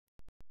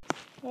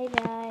Hey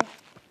guys,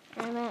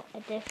 I'm at a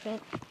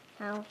different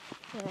house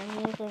and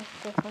I'm using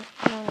different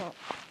internet,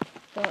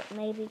 so it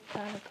may be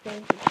kind of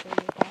crazy for you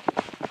guys.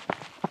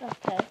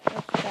 Okay,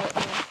 let's start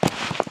now.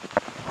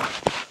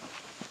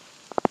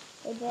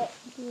 Hey Jet,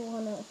 do you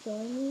want to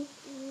join me?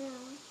 No.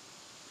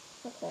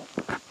 Okay.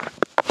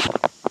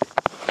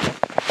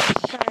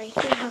 Sorry,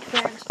 you have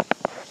friends.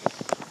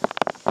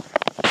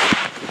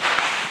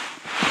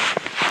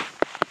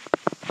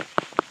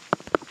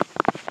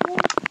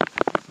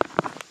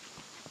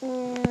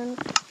 And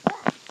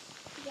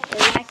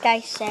like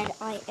I said,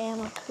 I am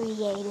a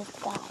creative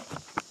guy.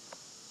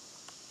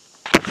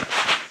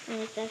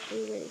 And it's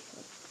actually really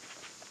fun.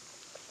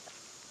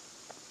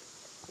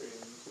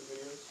 Creating YouTube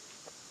videos?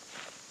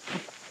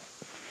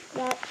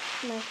 That's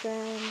my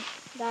friend.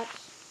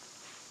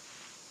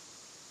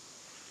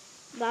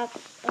 That's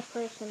a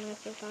person I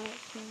forgot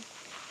his name.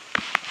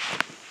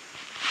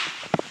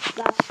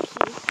 That's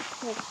Keith.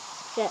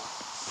 That's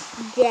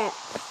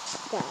Jet's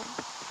dad.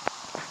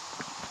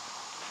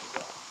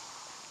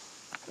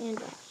 And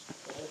Josh.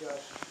 Hi,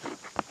 Josh.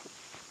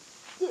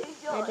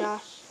 Hi,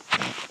 Josh.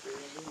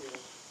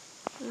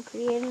 I'm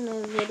creating a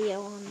video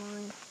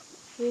online.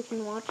 You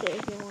can watch it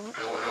if you want.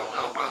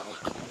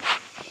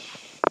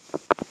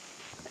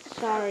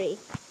 Sorry.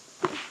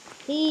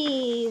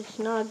 He's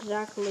not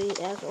exactly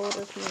as old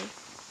as me.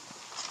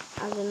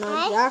 As in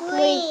not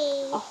exactly,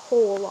 a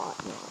whole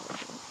lot more.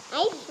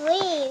 I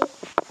sleep.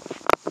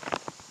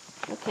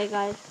 Okay,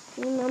 guys.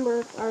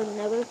 Remember our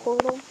nether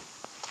portal?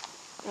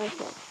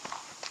 Okay.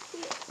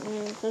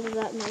 And because of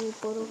that nether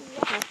portal,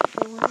 I have to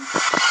go in.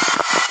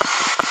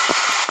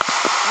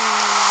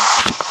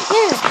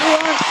 Yeah, do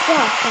our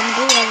stuff and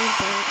do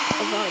everything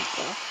of our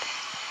stuff.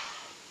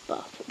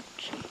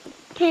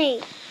 Okay,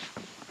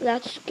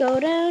 Let's go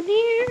down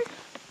here.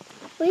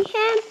 we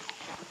have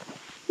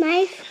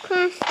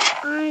Minecraft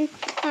on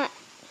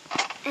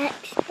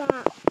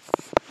Xbox.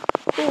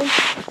 Cool.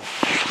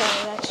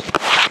 Sorry, that's...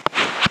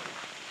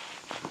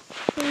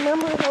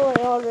 Remember how I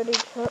already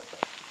took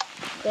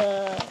the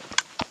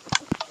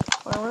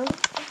armor?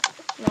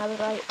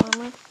 Netherite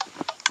armor?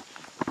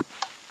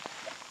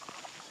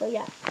 So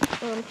yeah,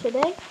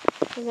 today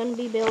we're going to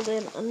be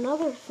building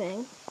another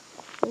thing.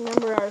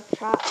 Remember our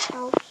trap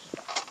house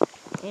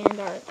and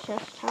our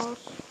chest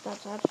house?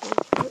 That's actually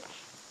a church.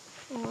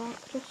 And all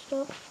that good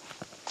stuff.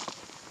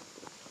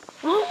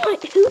 Oh my,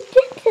 who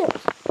did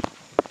this?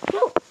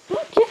 No, who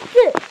did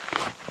this?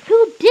 Who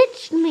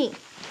ditched me?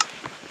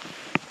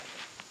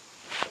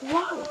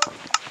 Wow.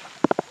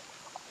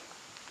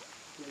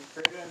 He's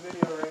creating a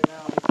video right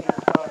now. He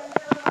can't talk.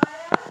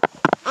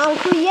 I'm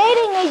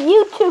creating a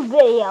YouTube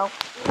video.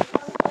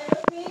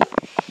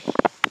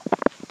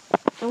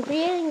 I'm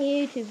creating a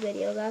YouTube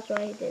video, that's why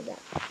I did that.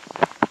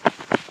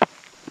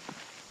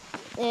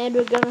 And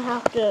we're gonna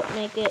have to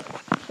make it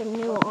some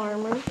new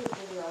armor.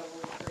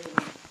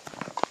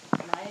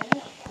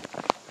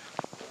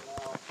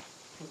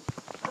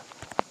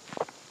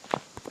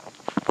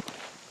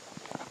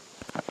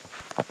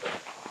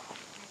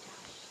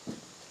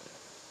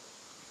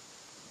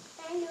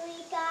 And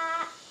we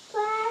got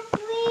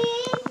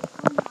plastic.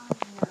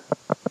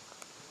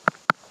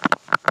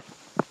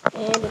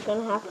 And we're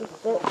gonna have to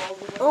fit.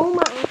 Oh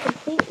my, I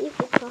completely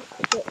forgot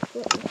to get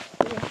fitness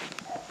here.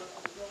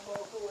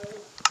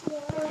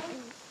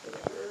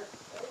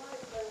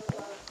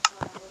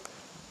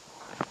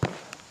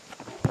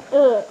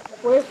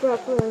 Where's that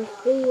for in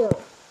steel?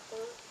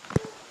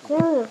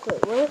 Seriously,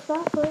 where's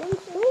that for in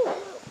steel?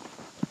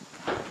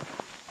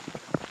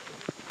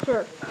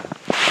 Sure.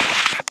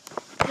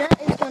 That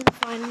is gonna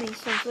find me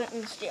some flint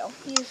and steel.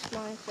 He's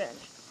my friend.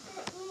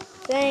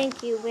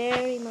 Thank you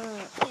very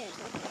much.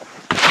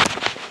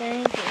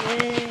 Thank you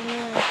very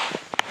much.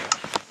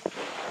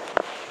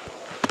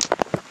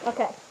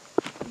 Okay.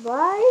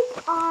 Like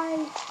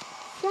I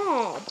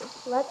said,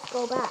 let's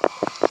go back.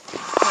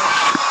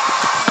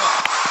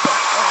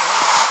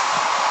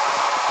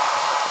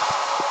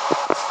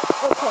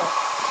 Okay.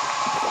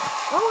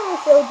 I want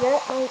to show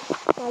Jet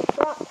my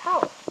trapped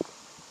house.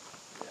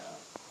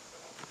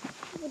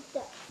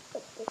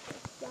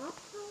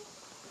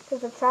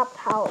 There's a trapped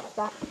house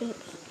that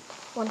keeps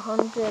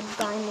 100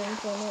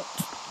 diamonds in it.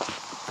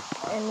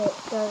 And it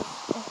does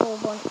a whole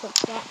bunch of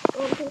traps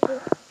on people.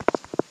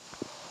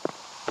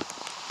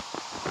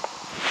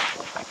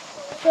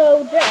 So,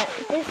 Jet,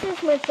 this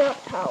is my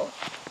trapped house.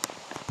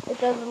 It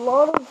does a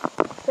lot of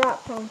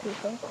traps on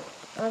people.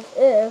 As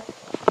if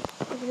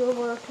you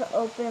were to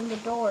open the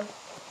door,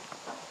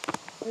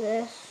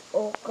 this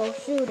will go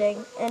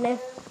shooting. And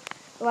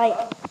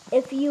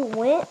if you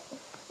went,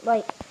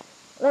 let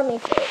me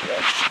say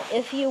this.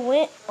 If you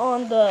went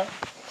on the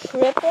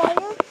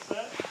tripwire,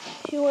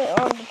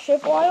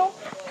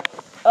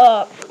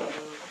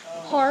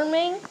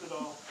 harming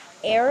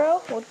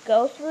arrow would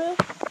go through,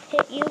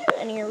 hit you,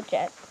 and you're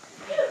dead.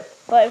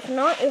 But if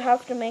not, you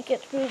have to make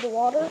it through the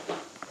water.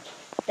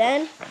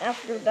 Then,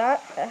 after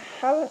that, I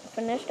haven't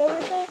finished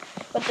everything,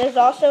 but there's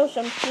also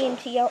some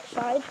TNT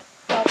outside.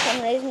 I'll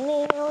come raising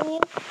on you.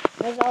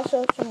 There's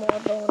also some more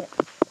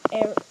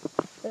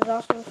There's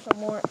also some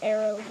more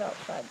arrows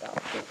outside that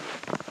too.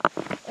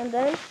 And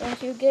then,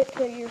 once you get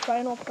to your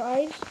final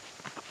prize,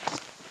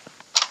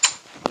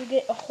 you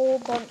get a whole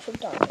bunch of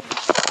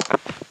diamonds.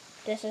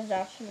 This is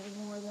actually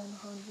more than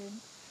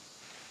 100.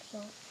 So.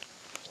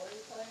 What are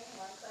you playing?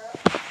 Minecraft?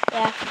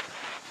 Yeah.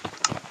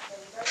 So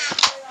you guys can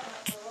play on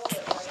that for a little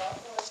bit, but I'd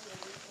also like you to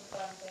do some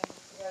fun things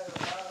together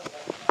while you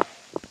guys play.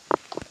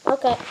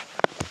 Okay.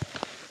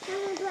 Can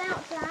we go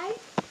outside?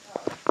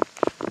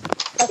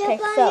 Okay,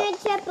 Step on so. your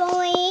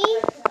trampoline. You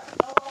guys can have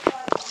snowball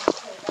fight, you can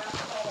play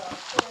basketball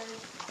downstairs,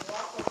 you can do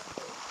all sorts of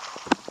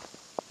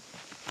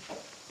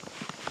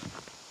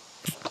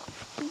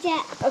things.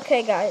 Yeah.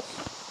 Okay, guys.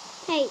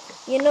 Hey.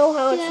 You know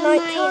how it's Jeremiah.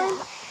 nighttime?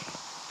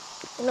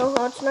 You know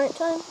how it's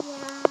nighttime?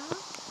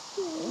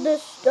 Yeah.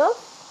 This stuff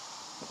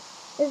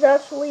is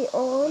actually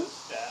on.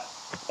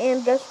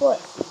 And guess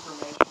what?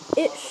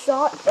 It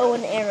shot bow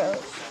and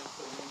arrows.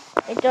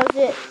 It does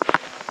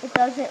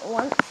it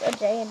once a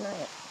day and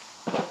night.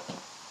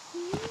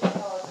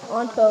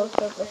 On both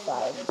of the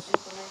sides.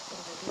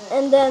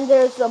 And then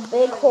there's a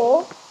big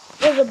hole.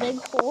 There's a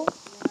big hole.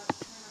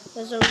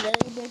 There's a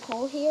really big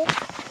hole here.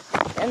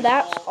 And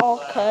that's all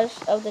because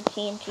of the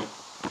TNT.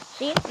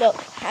 See? Look,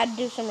 had to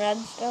do some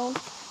redstone.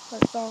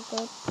 But it's all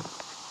good.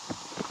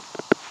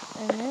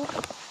 And then,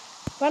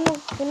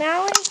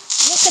 finale,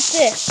 look at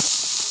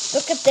this.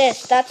 Look at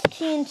this. That's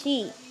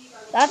TNT.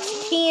 That's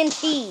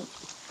TNT.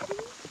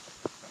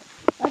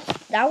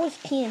 That was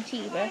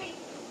TNT, right?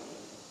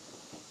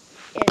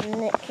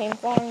 And it came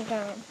falling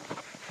down,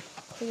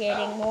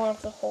 creating more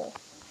of the hole.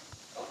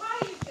 Oh,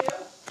 hi, you two.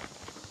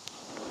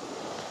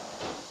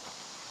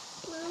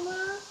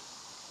 Mama,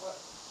 What?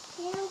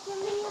 can you give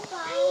me a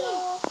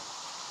bottle?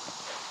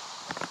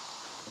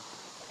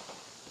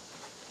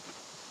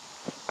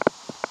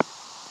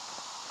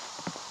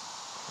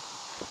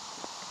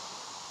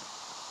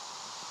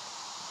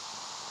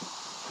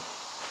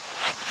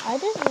 I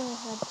didn't know I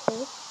had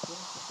two.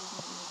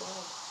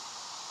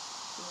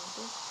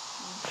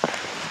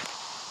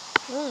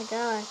 Oh my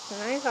gosh,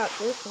 and I thought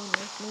this one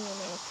was new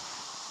enough.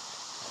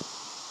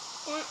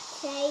 That's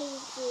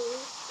crazy.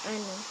 I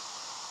know.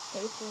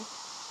 Basically.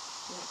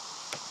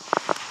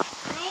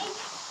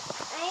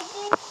 I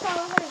just saw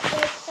her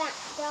big fat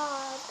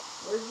dog.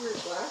 Where's your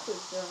glasses,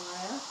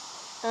 Jeremiah?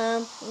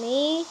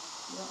 Me,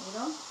 You don't need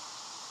them?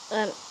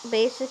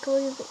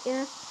 basically,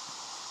 yeah.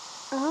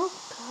 Oh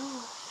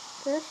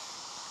gosh,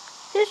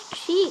 this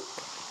cheek,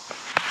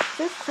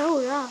 just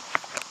so rough.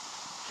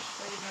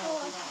 So you know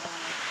you don't want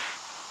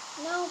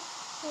No,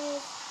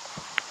 please.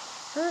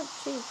 Her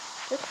cheek,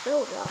 just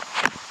so rough.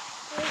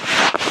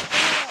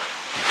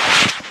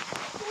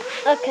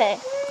 Okay,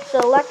 so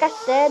like I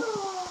said,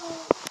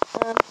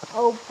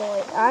 oh boy,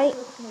 it.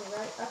 With me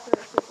right after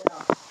I sit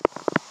down.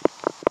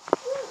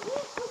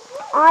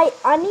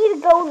 I need to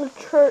go to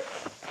church,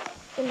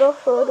 and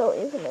also I don't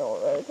even know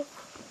where I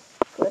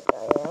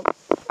am.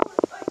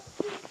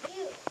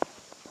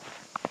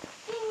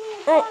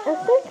 I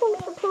think I'm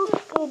supposed to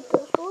go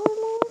this way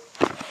now.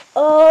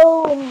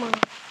 Oh my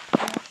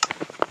gosh.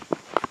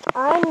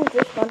 I'm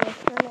just gonna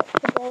turn it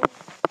today.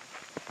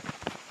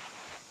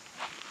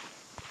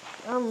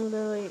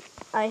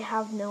 I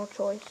have no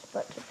choice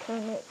but to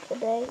turn it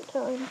today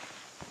time.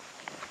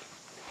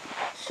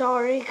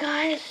 Sorry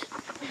guys,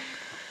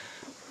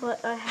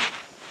 but I have.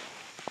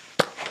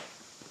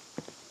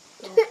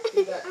 Don't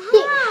do that.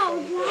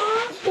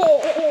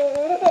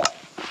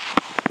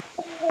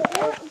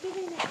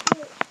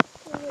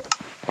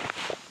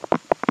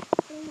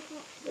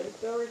 Are you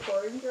still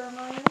recording,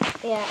 Jeremiah?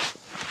 Yeah.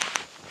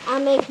 I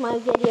make my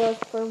videos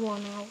for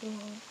 1 hour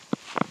long.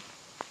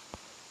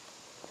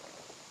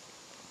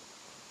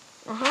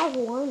 I have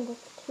one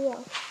that's 2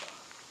 hours.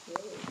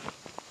 Really?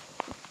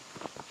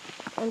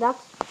 And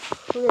that's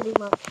pretty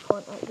much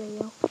Fortnite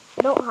video.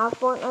 I don't have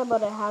Fortnite,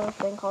 but I have a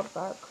thing called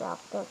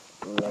Firecraft.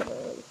 That's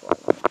literally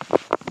Fortnite.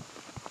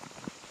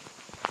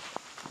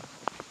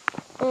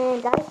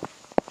 And guys,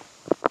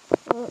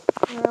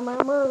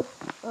 remember,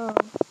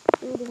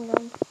 shooting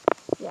guns?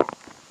 Yeah,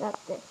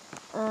 that's it.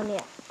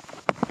 Yeah.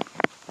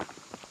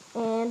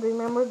 And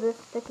remember this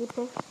sticky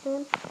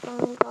piston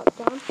finally got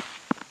done?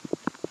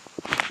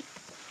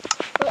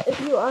 But if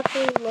you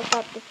actually look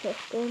at the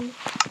piston,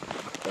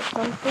 there's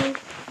something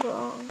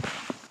wrong.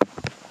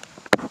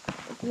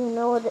 Do you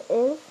know what it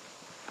is?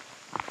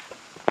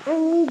 I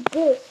need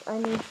this. I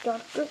need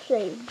darker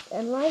shades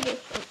and lighter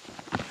shades.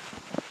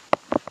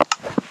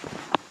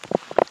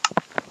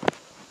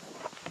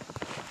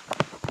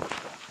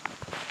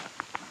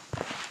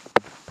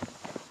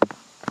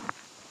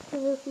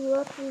 Because if you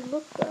actually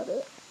look at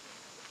it,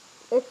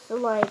 it's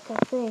like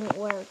a thing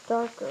where it's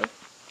darker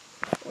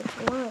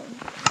with lines.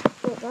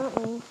 So that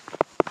means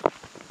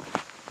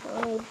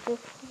I need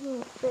this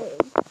new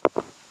shade.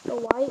 The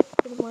white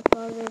pretty much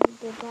already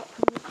did that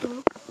for me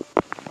too.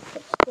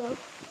 But still.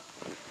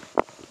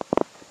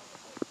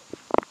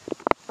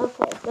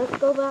 Okay, let's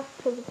go back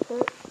to the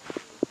church.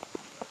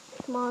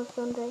 Tomorrow's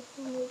Sunday,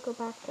 and we go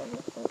back to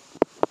the church.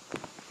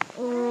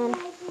 And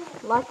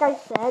like I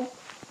said,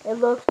 it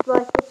looks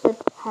like it's a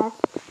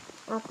test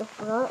at the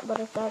front, but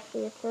it's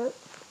actually a church.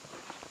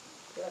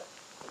 But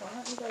why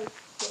don't you guys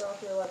get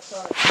off your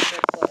electronics and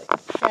just play?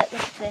 That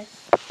looks this.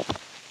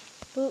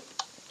 Boop.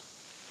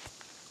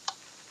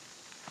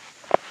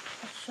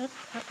 I should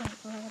cut my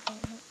brother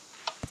about it.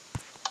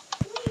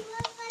 Wait,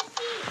 what's my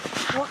feet?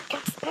 What the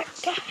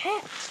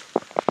heck?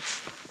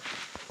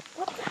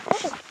 What the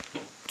heck?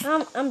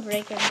 I'm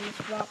breaking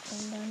these rocks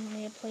and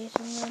then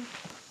replacing them.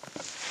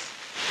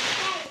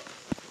 Hey,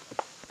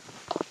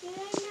 do you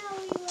know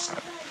you want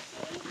my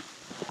feet?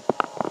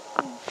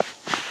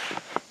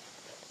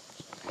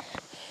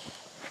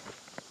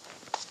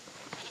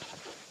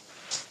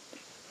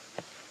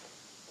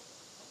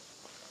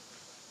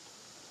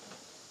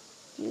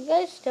 Do you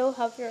guys still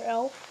have your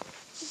elf?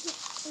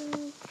 No,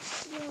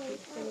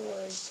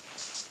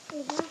 we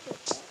have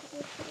it.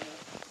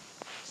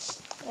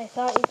 I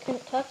thought you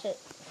couldn't touch it.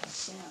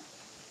 Yeah.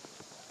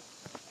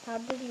 How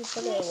did you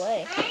put it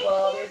away?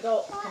 Well, the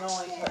adults can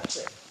only touch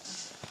it.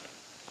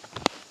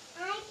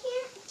 I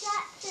can't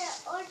touch it,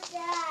 or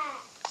Dad,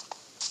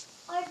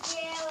 or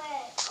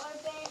Jared, or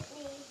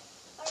Bentley,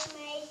 or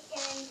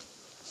Mason,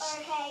 or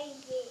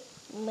Hazy.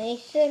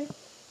 Mason?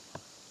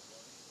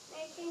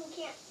 Mason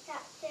can't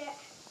touch it.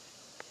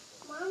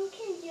 Mom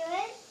can do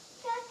it.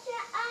 Touch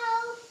it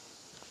out.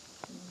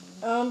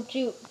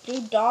 Do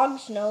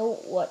dogs know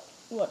what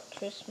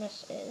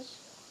Christmas is?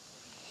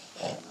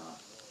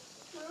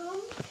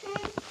 Mom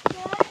can do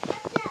it.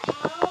 Touch it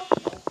out.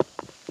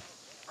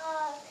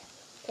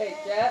 Okay,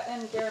 Jet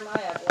and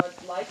Jeremiah,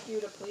 would like you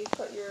to please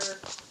put your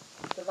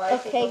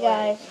devices Okay, away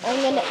guys, and I'm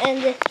just gonna play.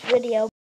 end this video.